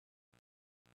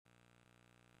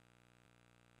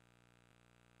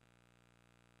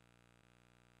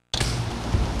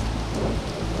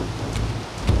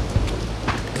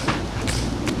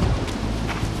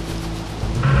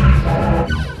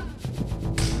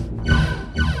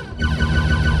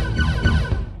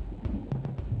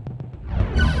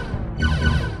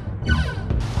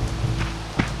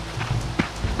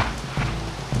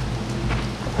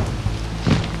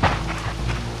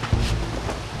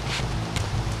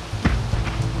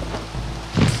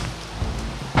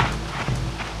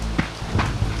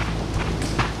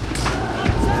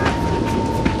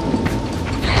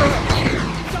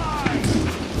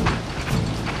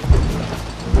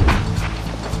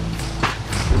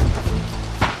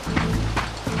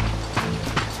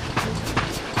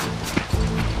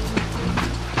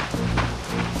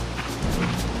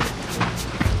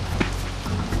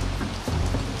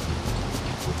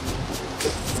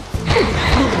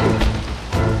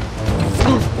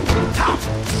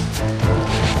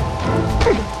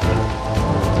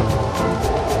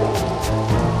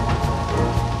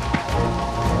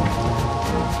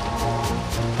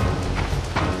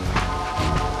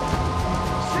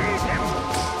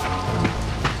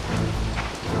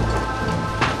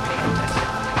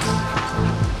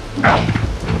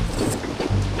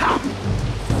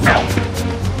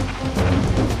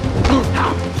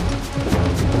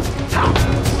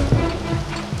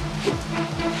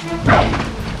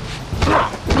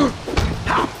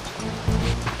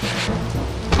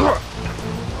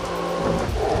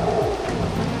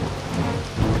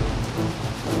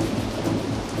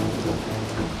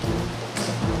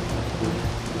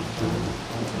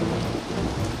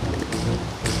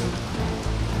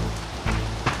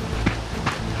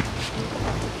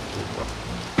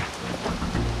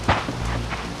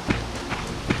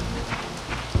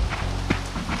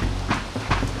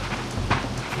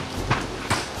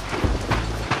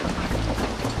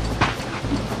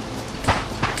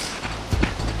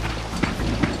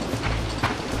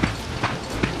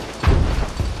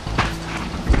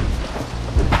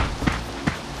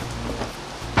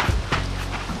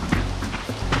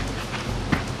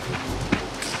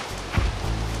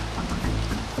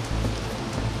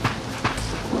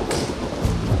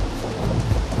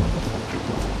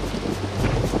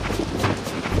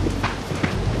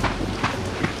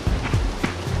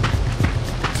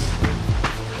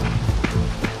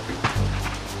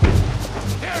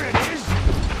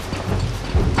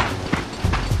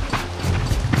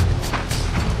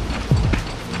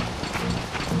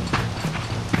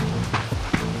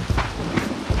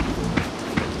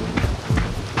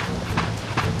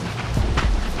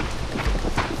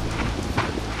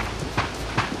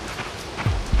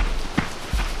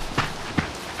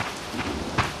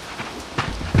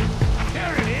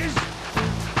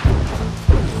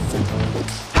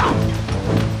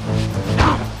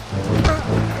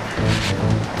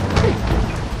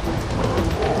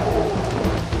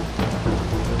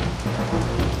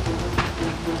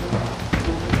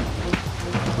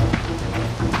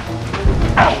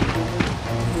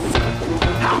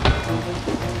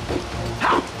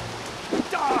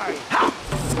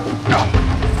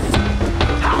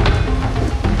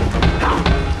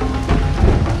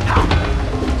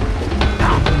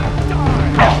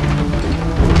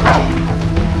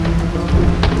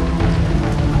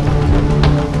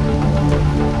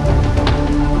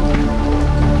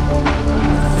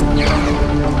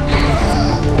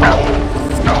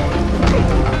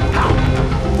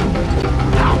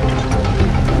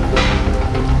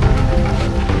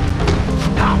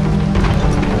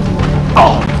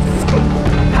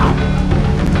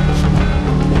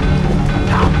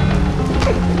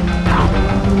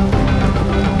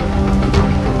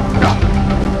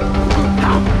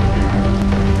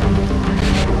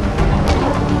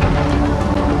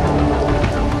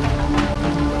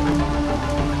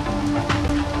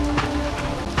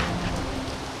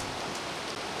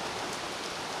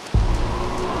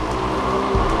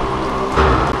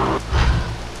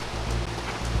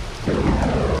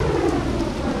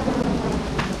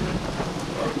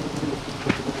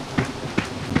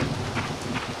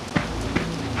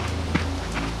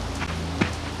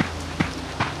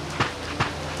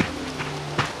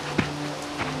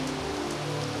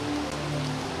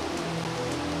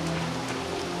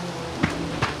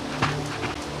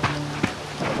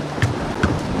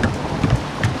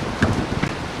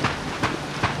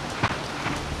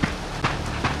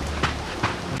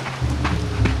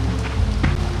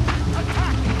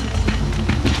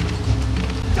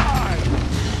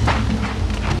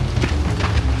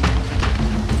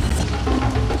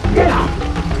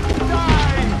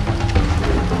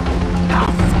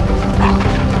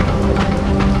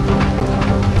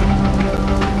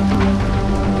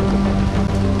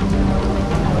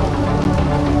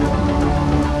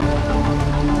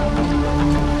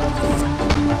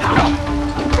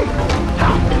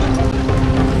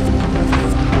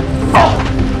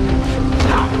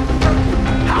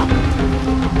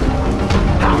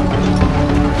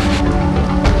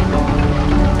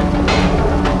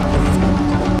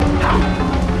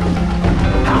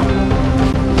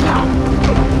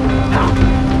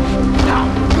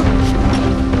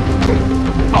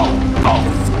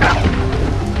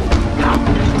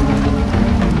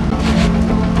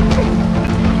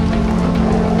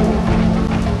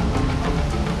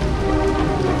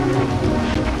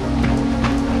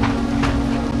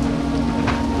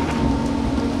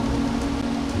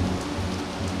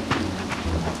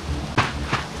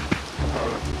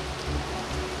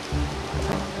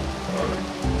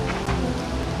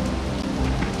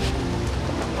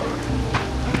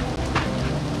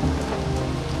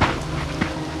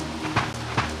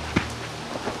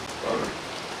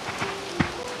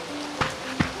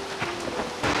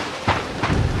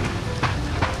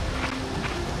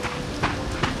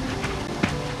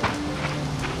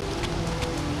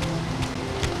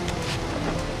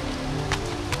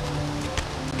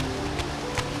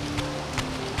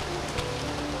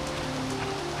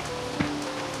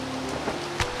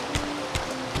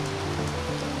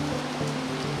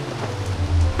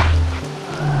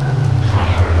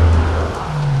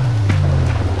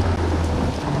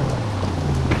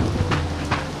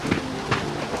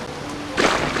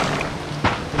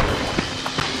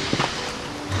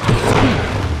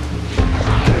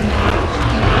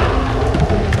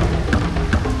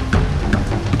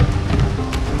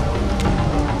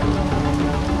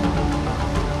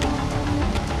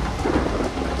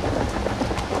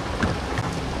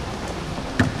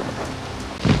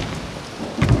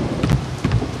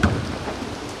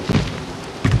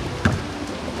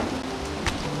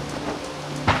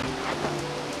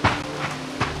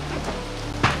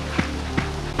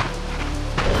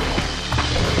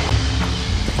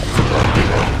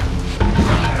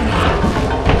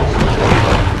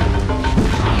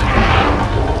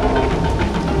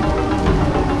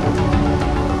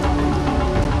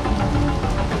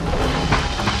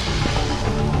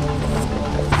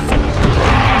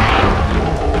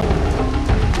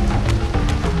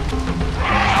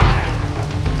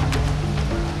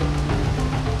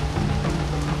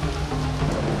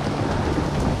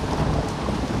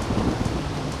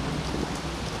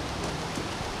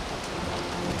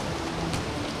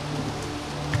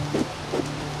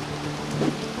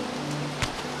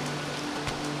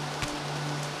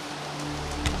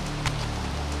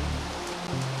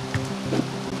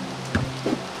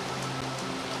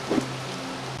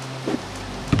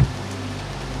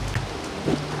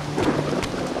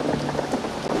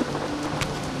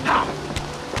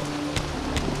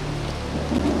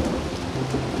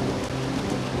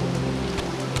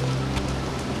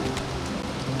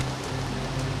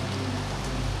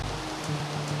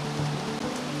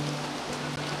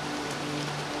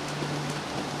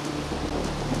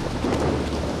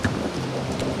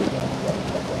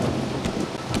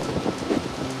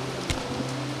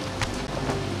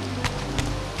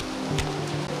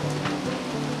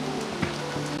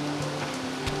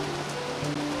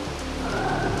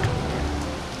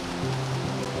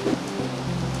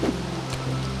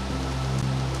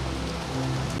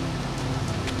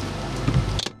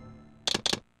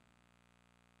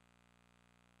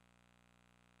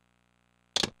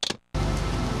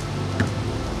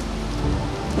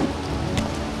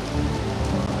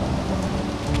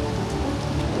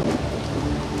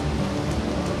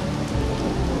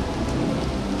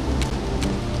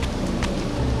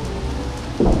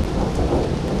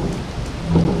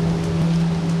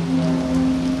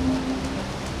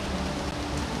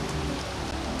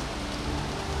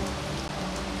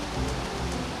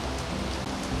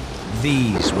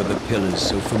These were the pillars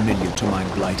so familiar to my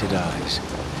blighted eyes.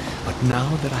 But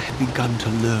now that I had begun to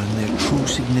learn their true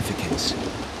significance,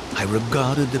 I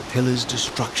regarded the pillars'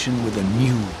 destruction with a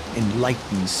new,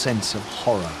 enlightened sense of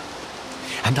horror.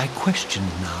 And I questioned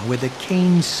now whether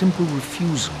Cain's simple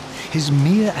refusal, his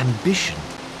mere ambition,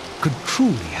 could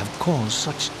truly have caused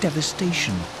such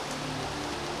devastation.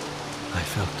 I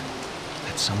felt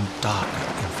that some darker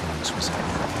influence was at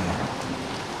work here.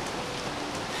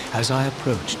 As I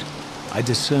approached, I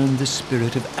discerned the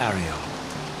spirit of Ariel,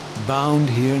 bound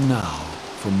here now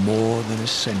for more than a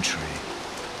century.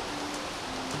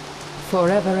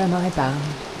 Forever am I bound,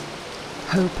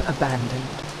 hope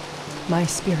abandoned, my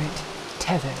spirit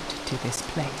tethered to this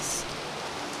place.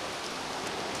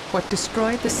 What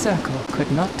destroyed the circle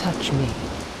could not touch me,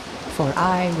 for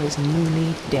I was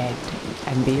newly dead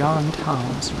and beyond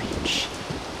harm's reach.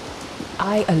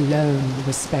 I alone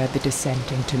was spared the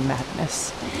descent into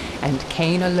madness, and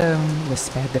Cain alone was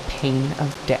spared the pain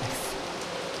of death.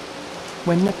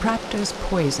 When Napraptor's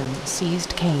poison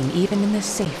seized Cain even in the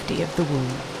safety of the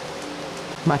womb,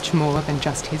 much more than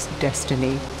just his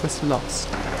destiny was lost.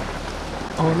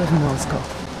 All of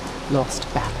Morskoth lost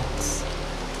balance.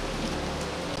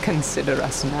 Consider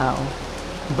us now,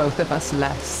 both of us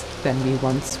less than we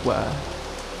once were.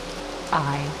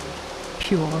 I,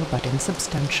 pure but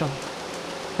insubstantial,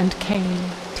 and Cain,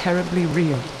 terribly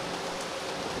real,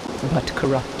 but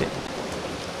corrupted.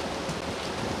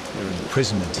 Your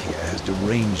imprisonment here has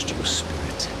deranged your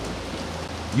spirit.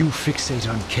 You fixate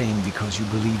on Cain because you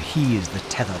believe he is the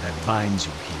tether that binds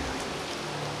you here.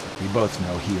 But we both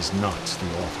know he is not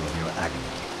the author of your agony.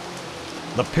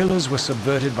 The pillars were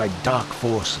subverted by dark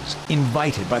forces,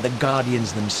 invited by the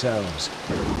Guardians themselves.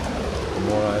 The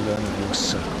more I learn of your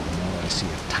circle, the more I see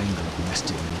a tangle of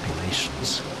nested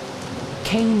manipulations.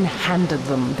 Cain handed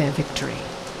them their victory.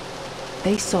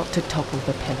 They sought to topple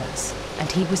the pillars, and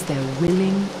he was their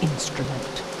willing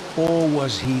instrument. Or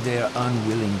was he their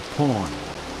unwilling pawn?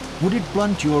 Would it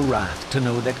blunt your wrath to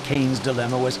know that Cain's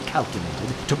dilemma was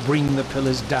calculated to bring the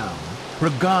pillars down,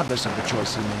 regardless of the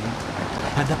choice he made,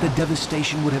 and that the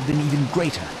devastation would have been even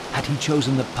greater had he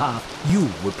chosen the path you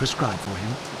would prescribe for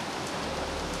him?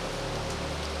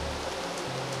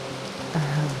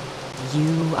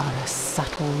 You are a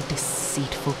subtle,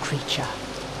 deceitful creature.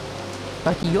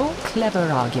 But your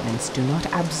clever arguments do not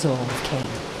absolve Cain.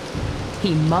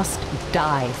 He must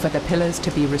die for the pillars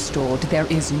to be restored. There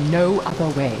is no other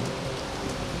way.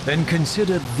 Then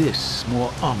consider this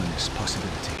more ominous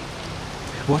possibility.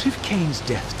 What if Cain's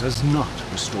death does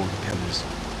not restore the pillars?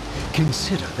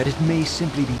 Consider that it may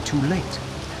simply be too late,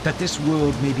 that this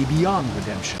world may be beyond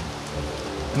redemption,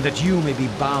 and that you may be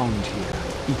bound here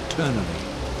eternally.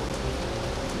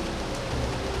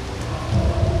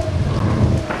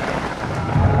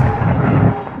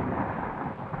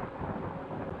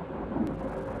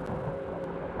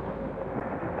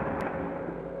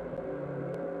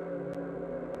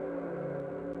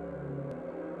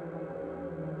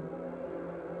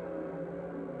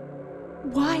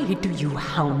 Why do you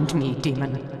hound me,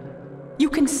 demon? You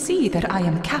can see that I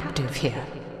am captive here.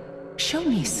 Show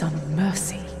me some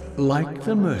mercy. Like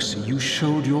the mercy you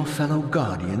showed your fellow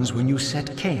Guardians when you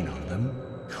set Cain on them?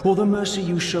 Or the mercy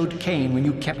you showed Cain when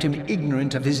you kept him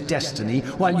ignorant of his destiny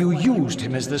while you used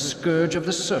him as the scourge of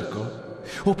the circle?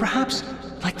 Or perhaps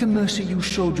like the mercy you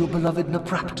showed your beloved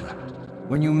Napraptor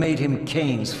when you made him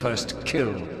Cain's first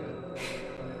kill?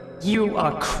 You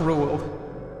are cruel.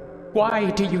 Why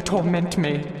do you torment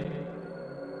me?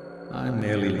 I'm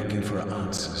merely looking for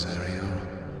answers, Ariel.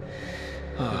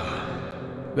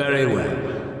 Very well.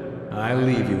 I'll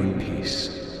leave you in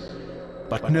peace.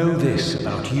 But know this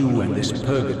about you and this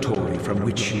purgatory from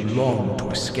which you long to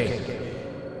escape.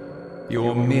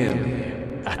 You're merely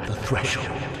at the threshold.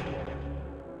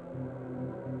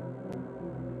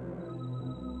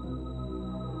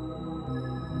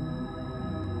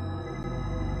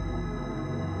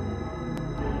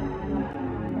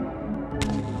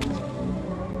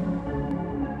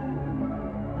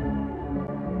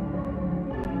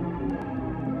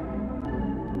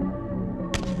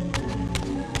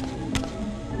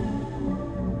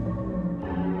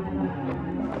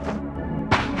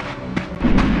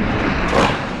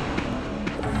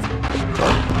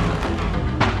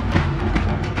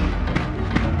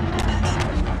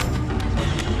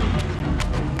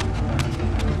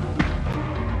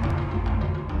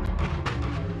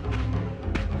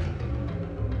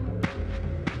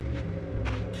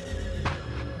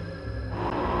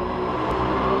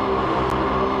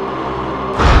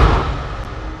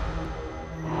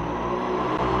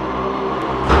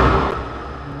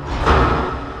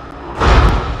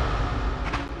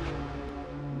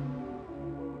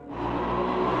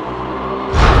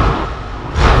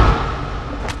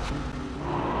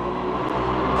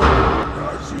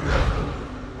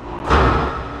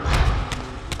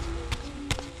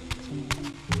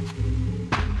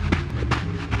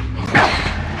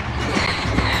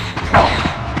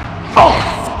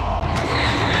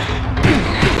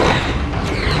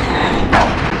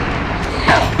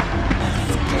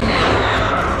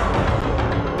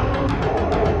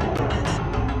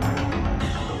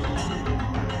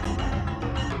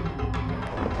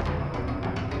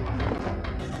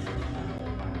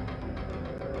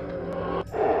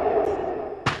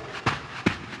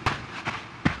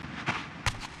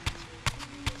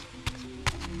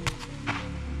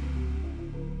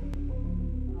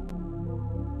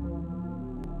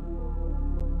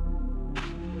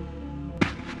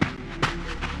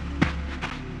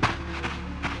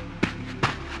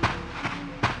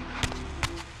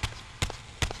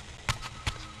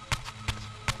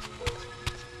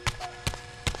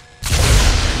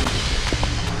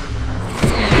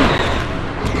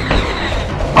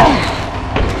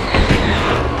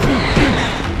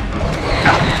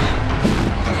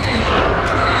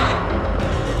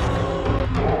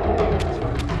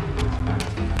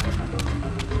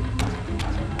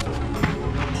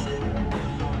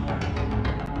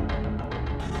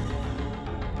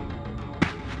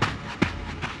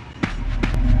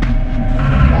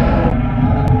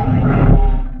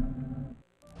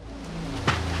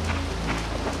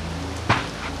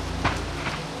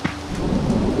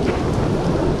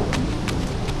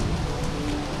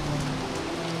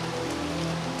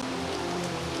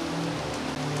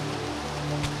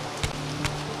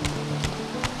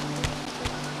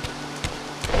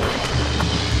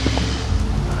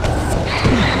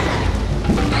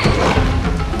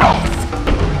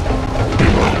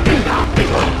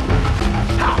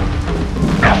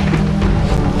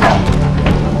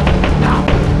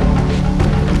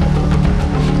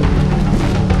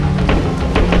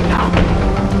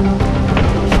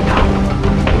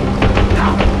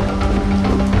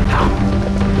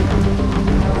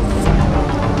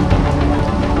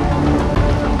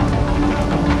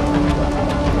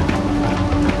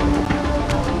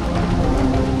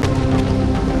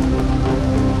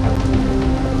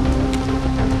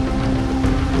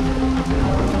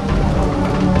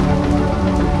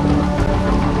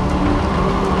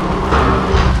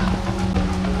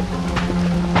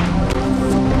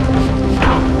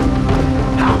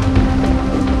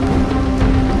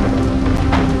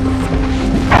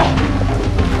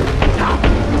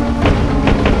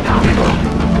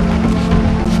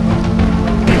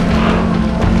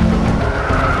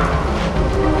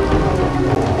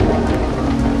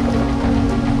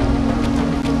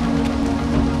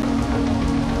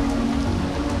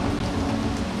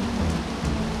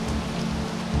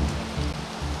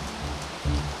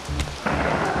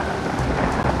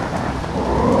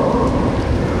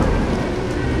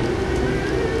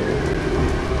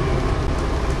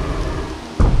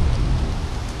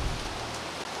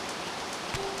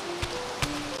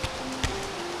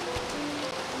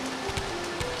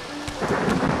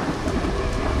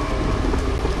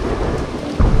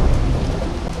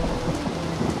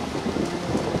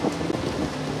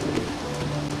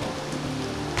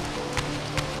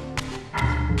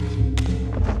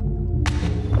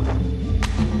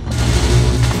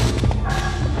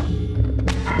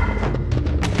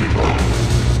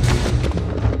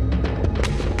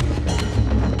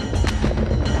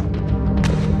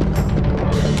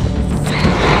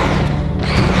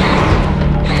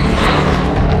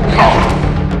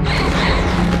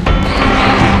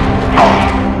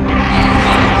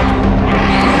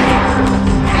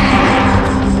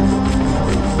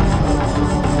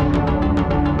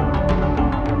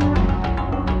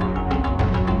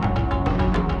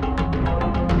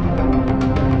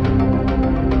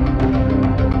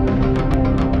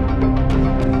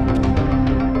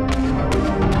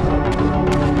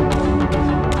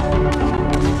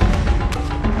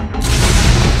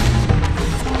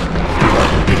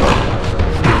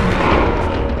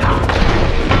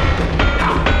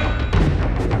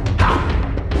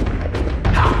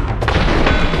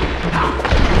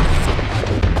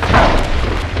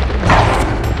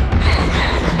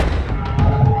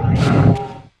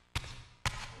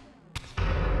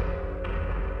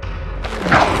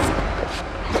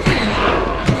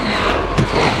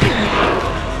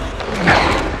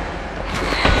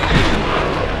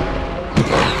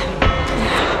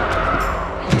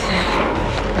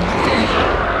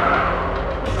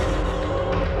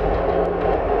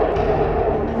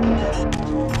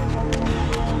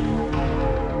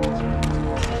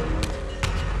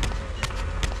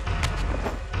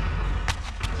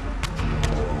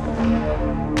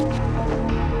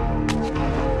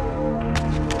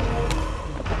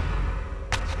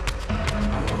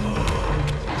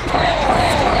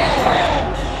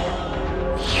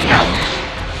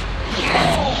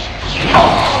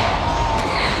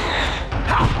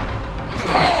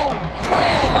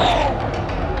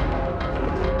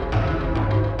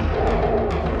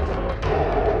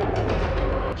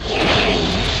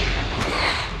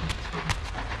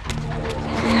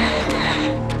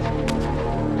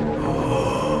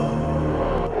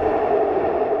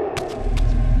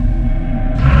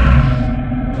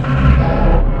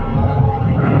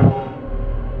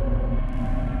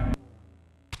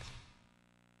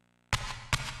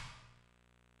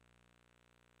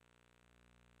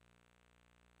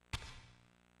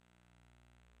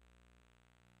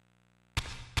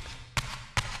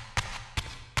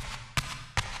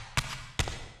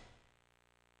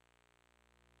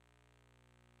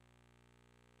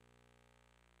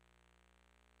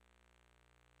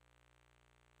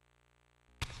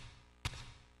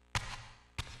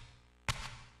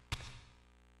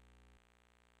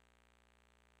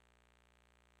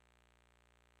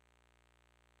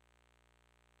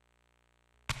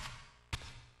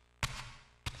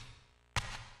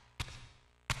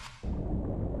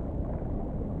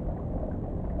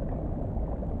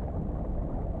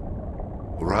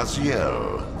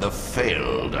 Raziel, the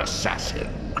failed assassin.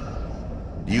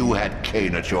 You had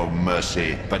Cain at your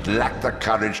mercy, but lacked the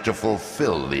courage to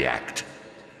fulfill the act.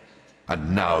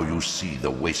 And now you see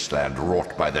the wasteland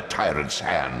wrought by the tyrant's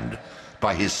hand,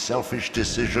 by his selfish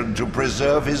decision to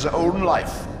preserve his own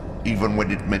life, even when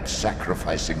it meant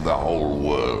sacrificing the whole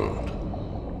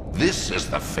world. This is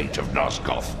the fate of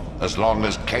Nosgoth, as long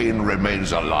as Cain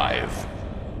remains alive.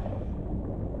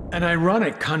 An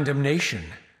ironic condemnation,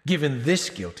 given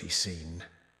this guilty scene.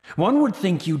 One would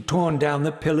think you'd torn down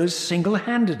the pillars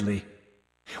single-handedly.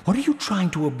 What are you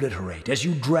trying to obliterate as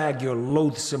you drag your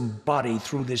loathsome body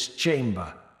through this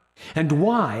chamber? And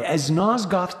why, as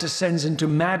Nosgoth descends into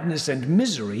madness and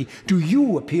misery, do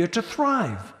you appear to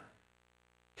thrive?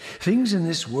 Things in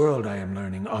this world, I am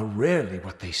learning, are rarely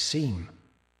what they seem.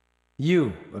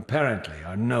 You, apparently,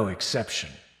 are no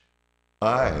exception.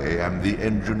 I am the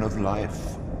engine of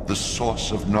life, the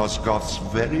source of Nosgoth's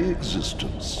very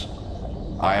existence.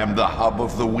 I am the hub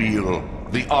of the wheel,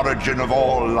 the origin of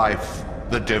all life,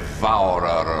 the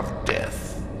devourer of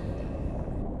death.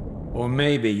 Or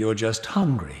maybe you're just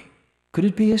hungry. Could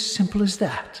it be as simple as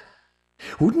that?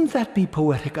 Wouldn't that be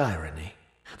poetic irony?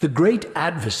 The great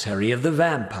adversary of the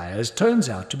vampires turns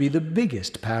out to be the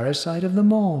biggest parasite of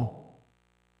them all.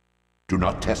 Do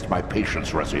not test my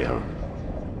patience, Raziel.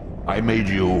 I made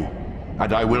you,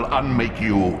 and I will unmake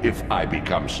you if I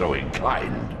become so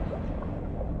inclined.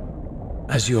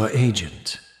 As your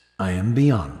agent, I am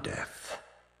beyond death.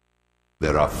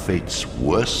 There are fates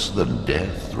worse than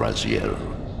death, Raziel.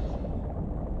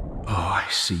 Oh, I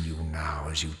see you now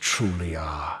as you truly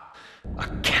are. A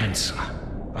cancer,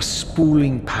 a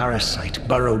spooling parasite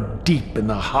burrowed deep in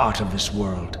the heart of this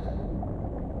world.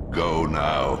 Go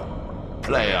now.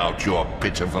 Play out your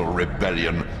pitiful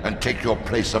rebellion and take your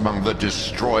place among the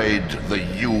destroyed, the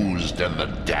used, and the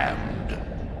damned.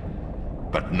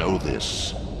 But know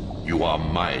this. You are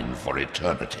mine for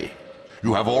eternity.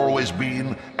 You have always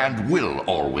been, and will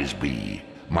always be,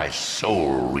 my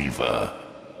Soul Reaver.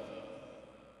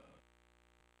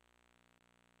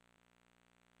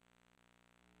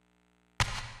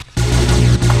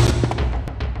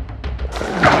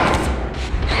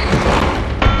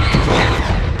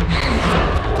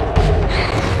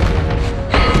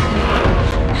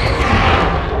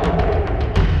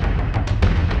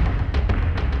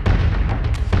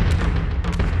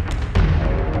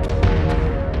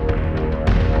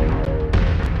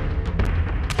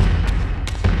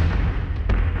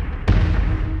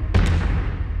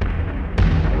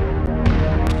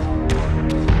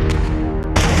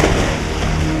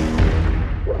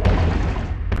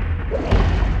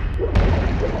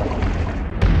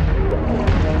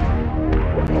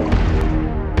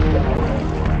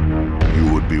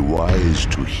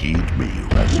 To heed me,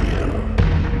 Raziel.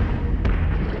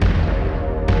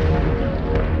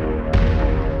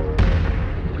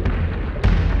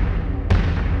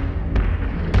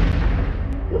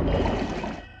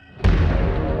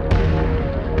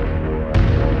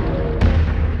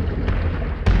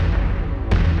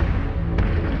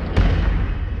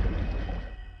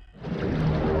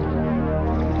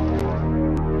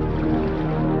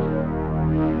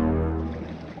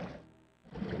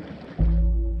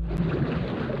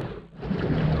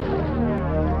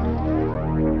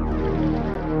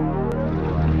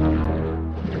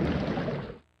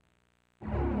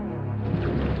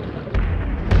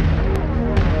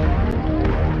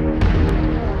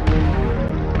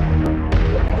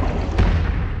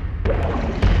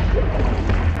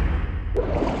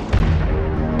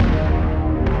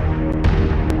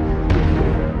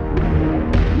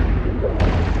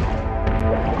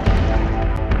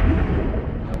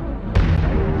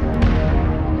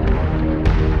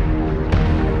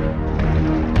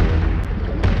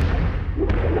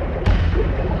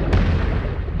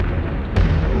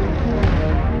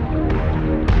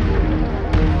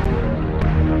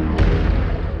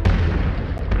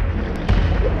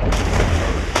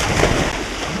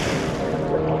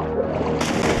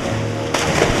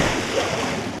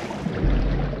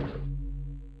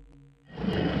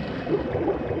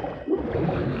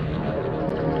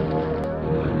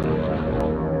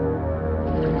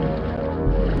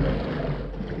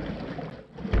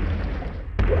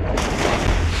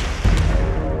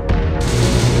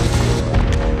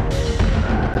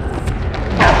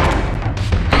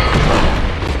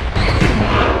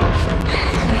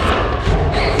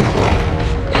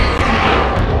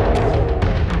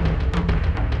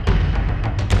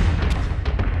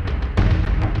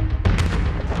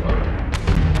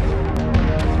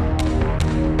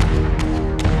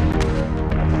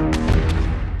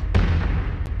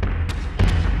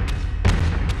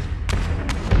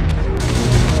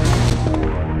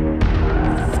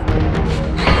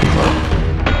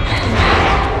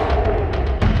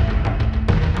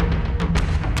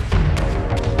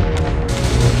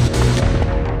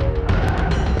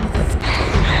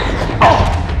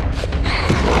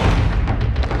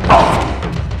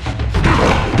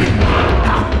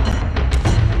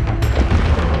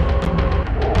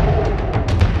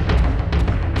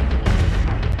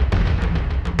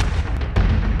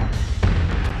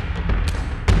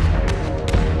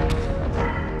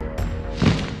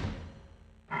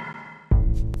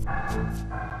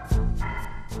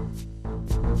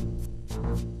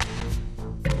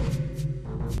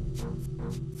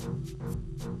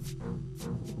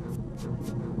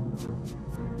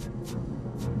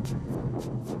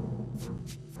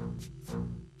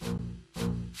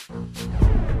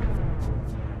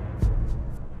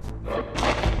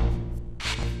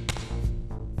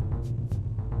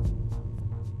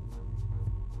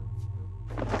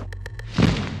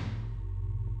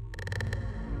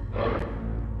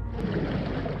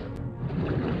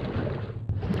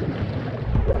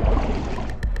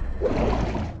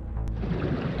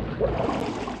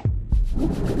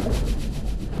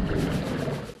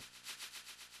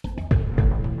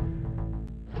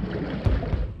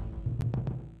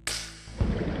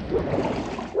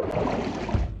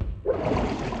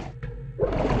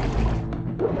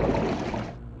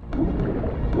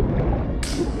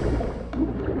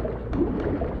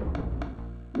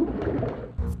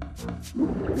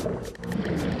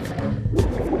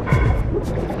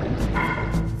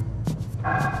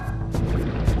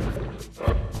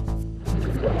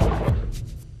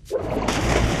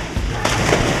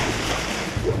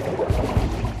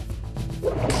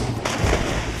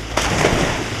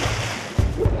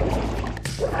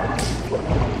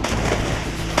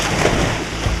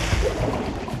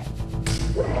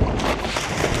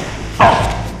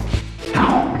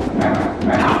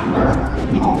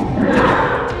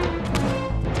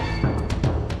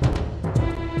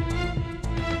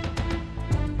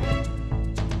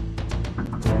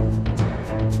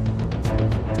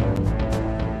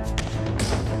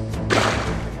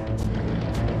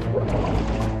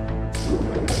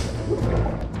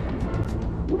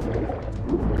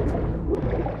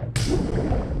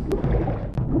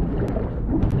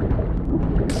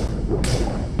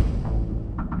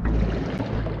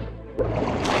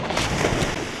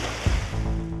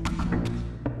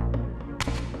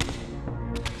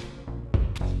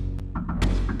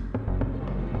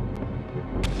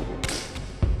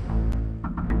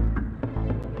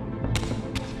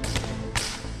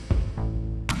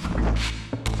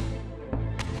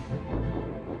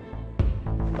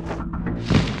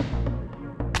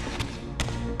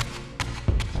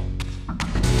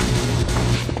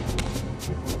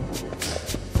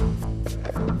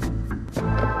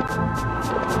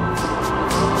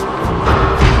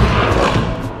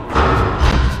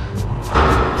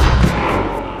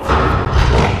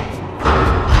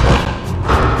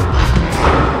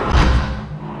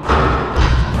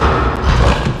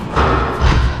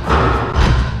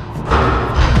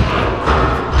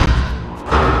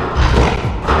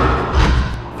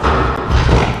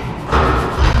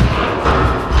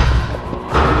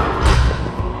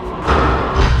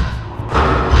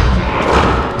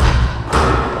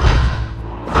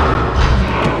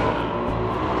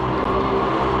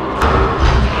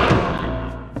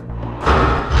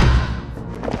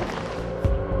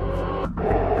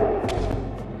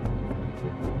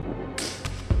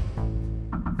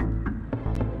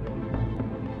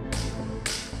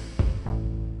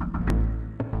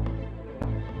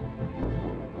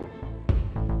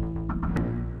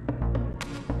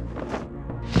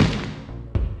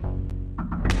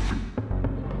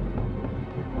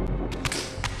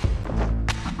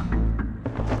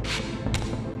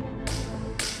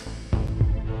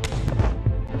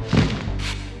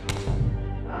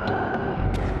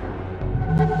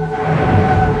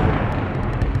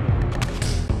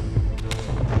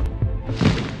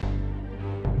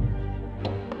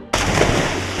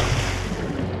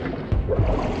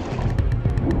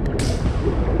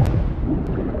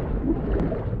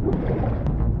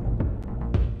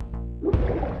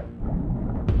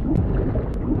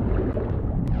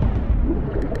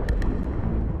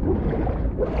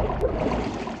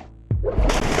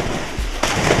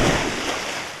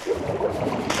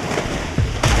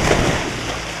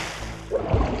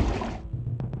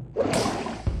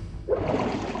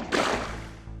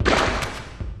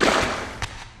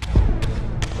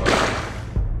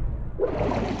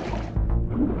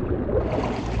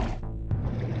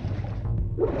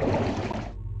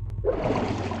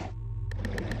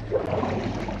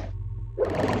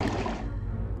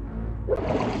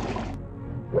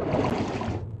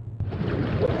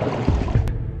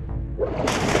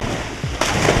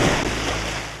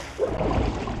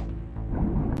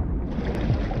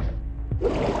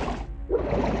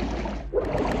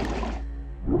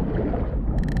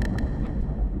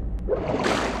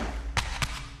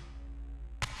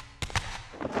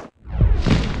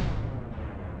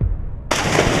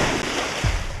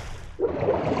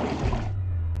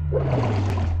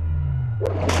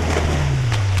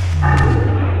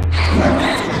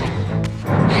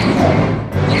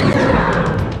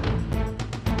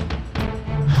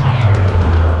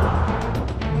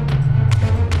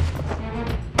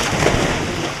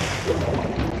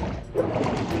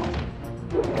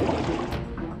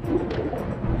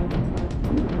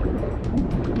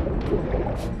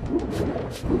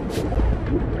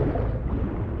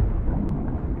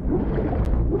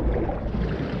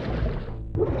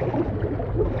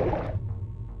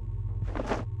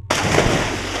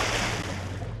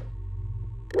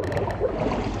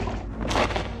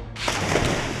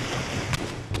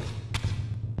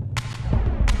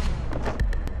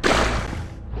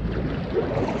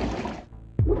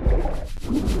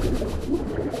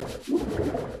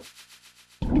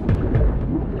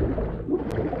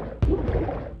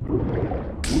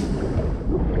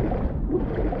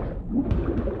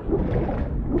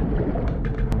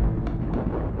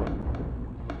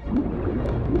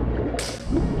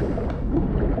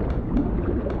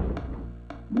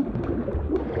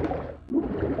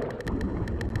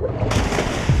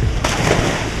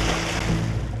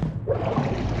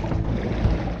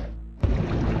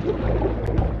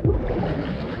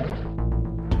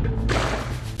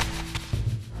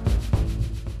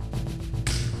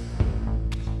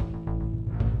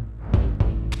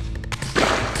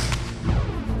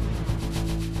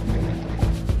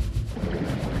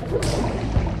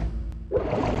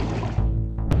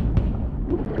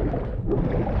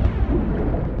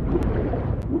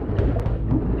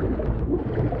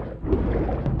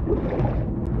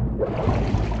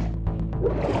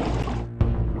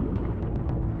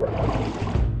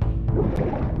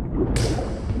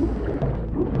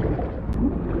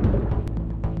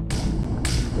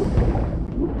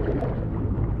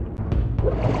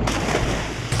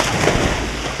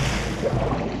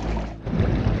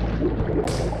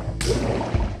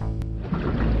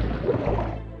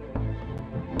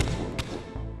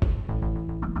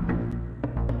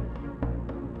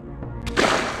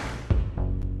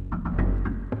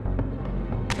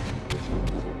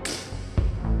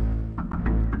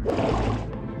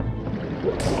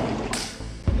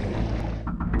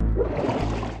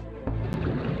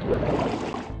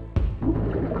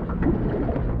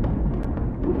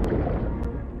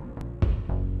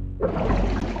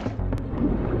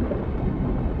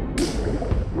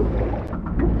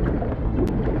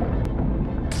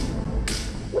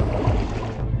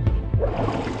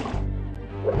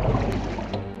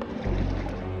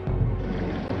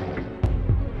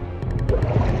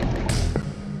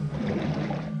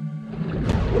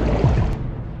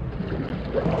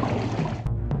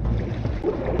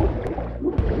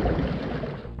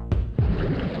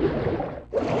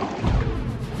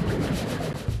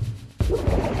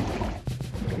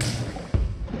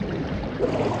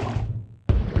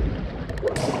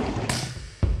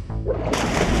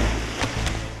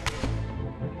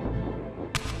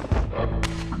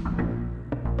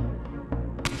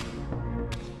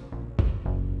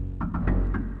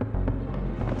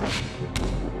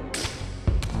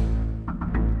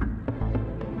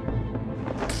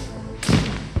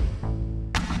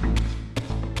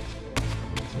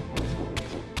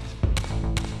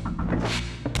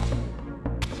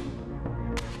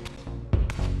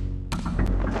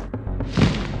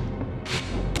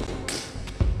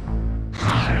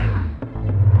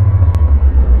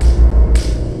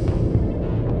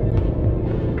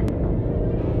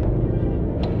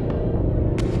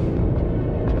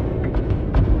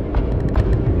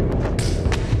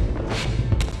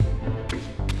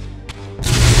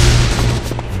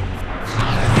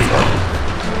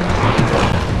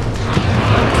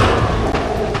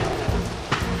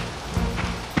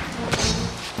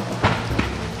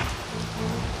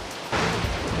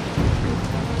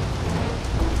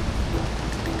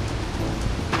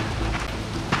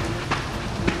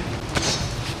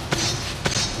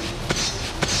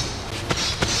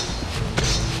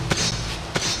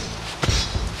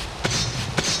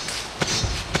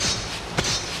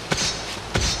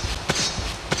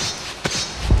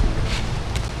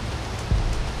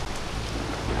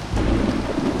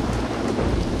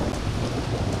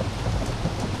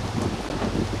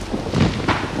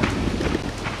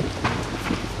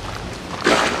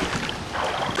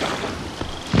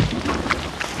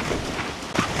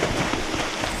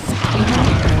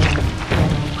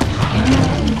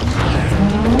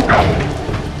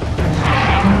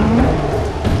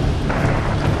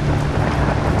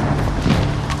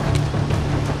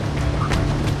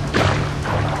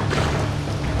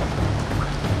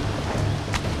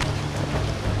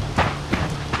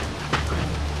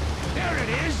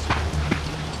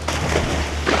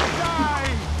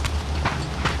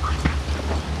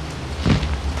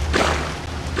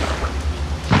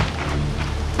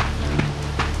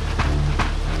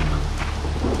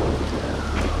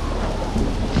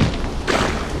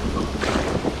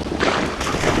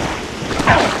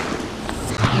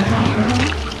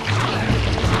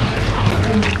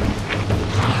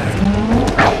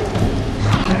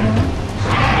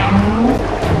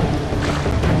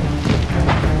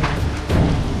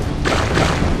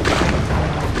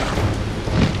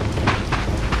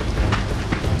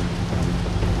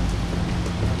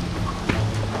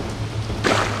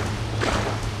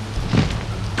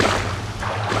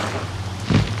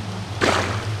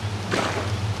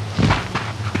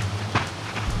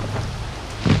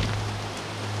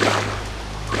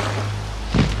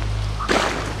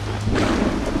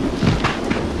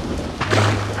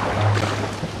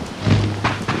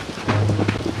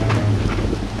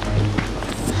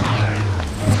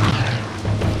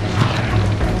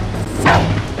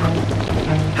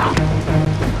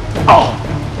 Oh!